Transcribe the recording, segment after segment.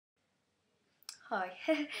Hi.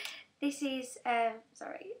 This is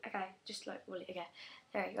sorry. Okay, just like roll it again.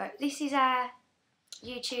 There you go. This is our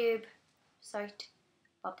YouTube site,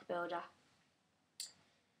 Bob the Builder.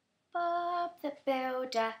 Bob the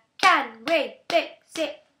Builder, can we fix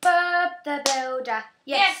it? Bob the Builder,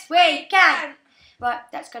 yes we can. Right,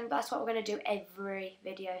 that's what we're gonna do every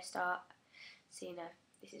video start. So you know,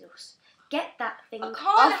 this is us. Get that thing I off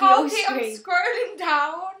can't your help it, screen. I'm scrolling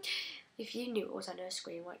down. If you knew it was on her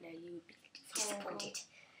screen right now, you would be disappointed.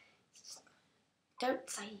 Don't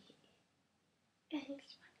say it.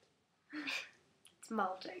 It's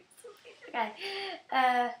Maldo. Okay.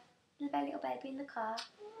 Little baby in the car.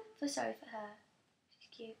 Feel sorry for her. She's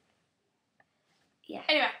cute. Yeah.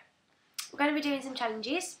 Anyway. We're going to be doing some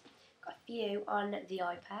challenges. Got a few on the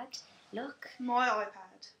iPad. Look. My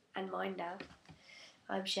iPad. And mine now.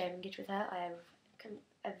 I'm sharing it with her. I have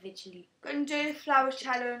eventually... Going to do the flowers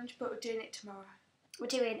challenge, but we're doing it tomorrow. We're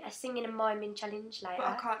doing a singing and miming challenge later. But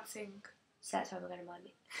I can't sing. So that's why we're going to mime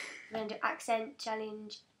it. We're going to do accent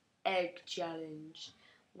challenge, egg challenge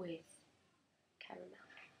with caramel.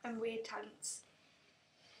 And weird talents.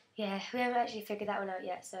 Yeah, we haven't actually figured that one out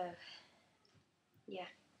yet, so yeah.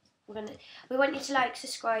 We want you to like,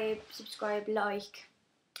 subscribe, like,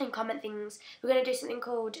 and comment things. We're gonna do something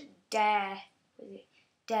called Dare. What is it?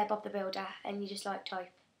 Dare Bob the Builder, and you just like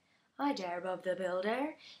type, I dare Bob the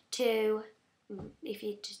Builder to, if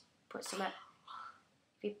you just put some up.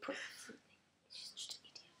 If you put something, she's just an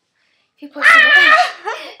idiot. If you put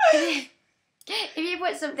something, if you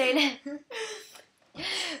put something,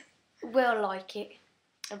 we'll like it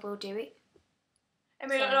and we'll do it. I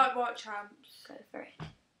mean, So, I like White Champs. Go for it.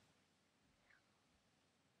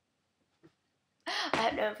 I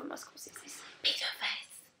hope no one from my school sees this. Peter face.